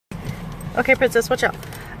Okay, Princess, watch out.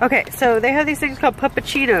 Okay, so they have these things called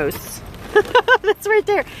pupachinos. That's right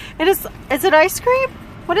there. And is it ice cream?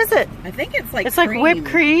 What is it? I think it's like like whipped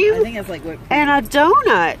cream. I think it's like whipped cream. And a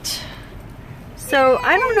donut. So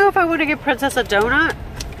I don't know if I want to give Princess a donut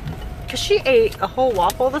because she ate a whole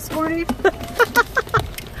waffle this morning.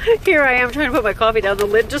 Here I am trying to put my coffee down. The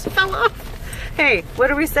lid just fell off. Hey, what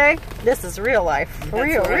do we say? This is real life.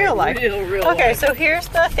 That's real life. Real okay, life. so here's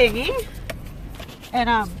the thingy. And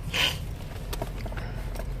I'm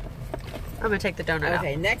gonna take the donut out.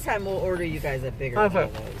 Okay, next time we'll order you guys a bigger one of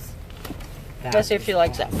those. Let's see if she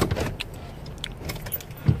likes it.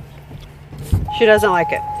 She doesn't like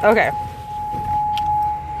it. Okay.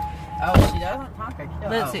 Oh, she doesn't? Tonka.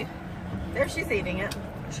 Let's see. There, she's eating it.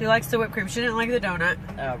 She likes the whipped cream. She didn't like the donut.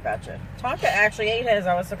 Oh, gotcha. Tonka actually ate his.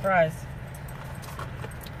 I was surprised.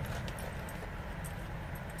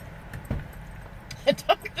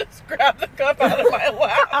 Tonka just grabbed the cup out of my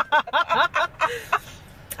lap.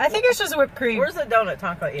 I think it's just whipped cream. Where's the donut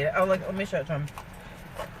Tonka eat it? Oh, look, let me show it to him.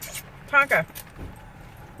 Tonka.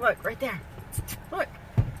 Look, right there. Look.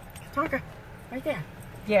 Tonka. Right there.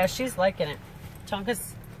 Yeah, she's liking it.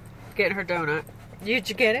 Tonka's getting her donut. Did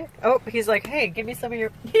you get it? Oh, he's like, hey, give me some of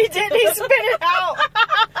your... He did. He spit it out.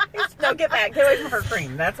 No, get back. Get away from her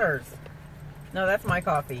cream. That's hers. No, that's my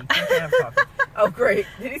coffee. You can't have coffee. Oh, great.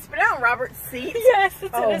 Did he spit out on Robert's seat? Yes,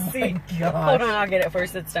 it's in his Oh, seat. my gosh. Hold on, I'll get it before he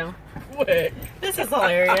sits down. Quick. This is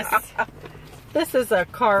hilarious. This is a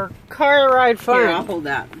car ride fun. Here, I'll hold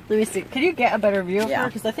that. Let me see. Can you get a better view of her? Yeah.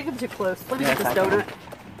 Because I think I'm too close. Let me Yes, get this I can.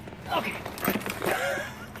 donut. Okay.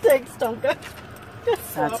 Thanks, Tonka.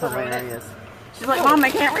 That's hilarious. She's like, Mom, I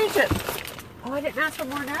can't reach it. Oh, I didn't ask for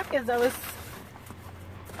more napkins. I was...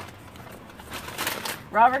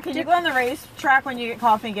 Robert, can you go on the racetrack when you get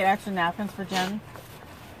coffee and get extra napkins for Jen?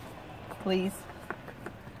 Please.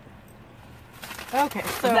 Okay,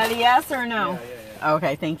 so... Is that a yes or no? Yeah.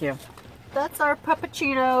 Okay, thank you. That's our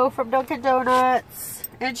pupachino from Dunkin' Donuts.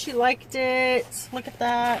 And she liked it. Look at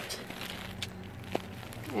that.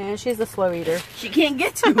 And she's a slow eater. She can't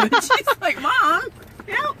get to it. She's like, Mom,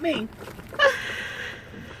 help me.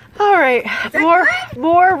 All right,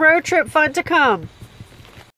 more road trip fun to come.